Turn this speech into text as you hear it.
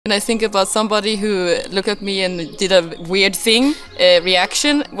And I think about somebody who looked at me and did a weird thing.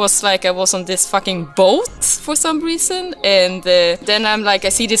 Reaction was like I was on this fucking boat for some reason, and then I'm like, I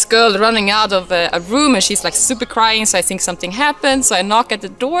see this girl running out of a room and she's like super crying, so I think something happened, so I knock at the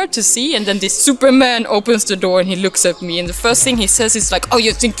door to see, and then this Superman opens the door and he looks at me, and the first thing he says is like, oh,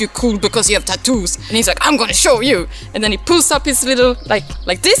 you think you're cool because you have tattoos? And he's like, I'm gonna show you. And then he pulls up his little,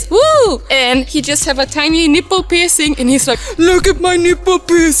 like this, woo! And he just have a tiny nipple piercing, and he's like, look at my nipple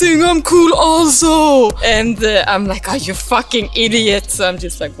piercing, I'm cool also. And I'm like, oh, you fucking idiot. So I'm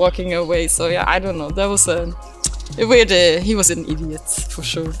just like walking away. So yeah, I don't know, that was a weird, he was an idiot for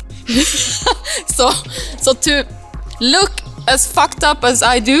sure. so to look as fucked up as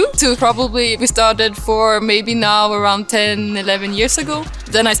I do, to probably, we started for maybe now around 10-11 years ago.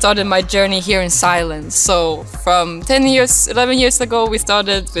 Then I started my journey here in silence. So from 11 years ago we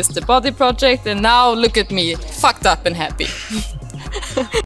started with the body project, and now look at me, fucked up and happy.